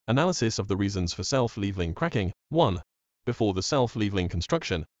Analysis of the reasons for self-leveling cracking. 1. Before the self-leveling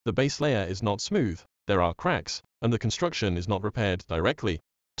construction, the base layer is not smooth, there are cracks, and the construction is not repaired directly.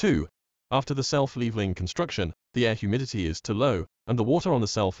 2. After the self-leveling construction, the air humidity is too low, and the water on the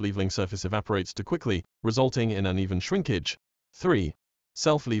self-leveling surface evaporates too quickly, resulting in uneven shrinkage. 3.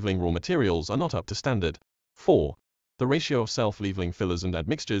 Self-leveling raw materials are not up to standard. 4. The ratio of self-leveling fillers and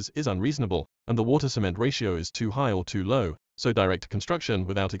admixtures is unreasonable, and the water-cement ratio is too high or too low, so direct construction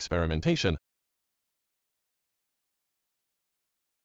without experimentation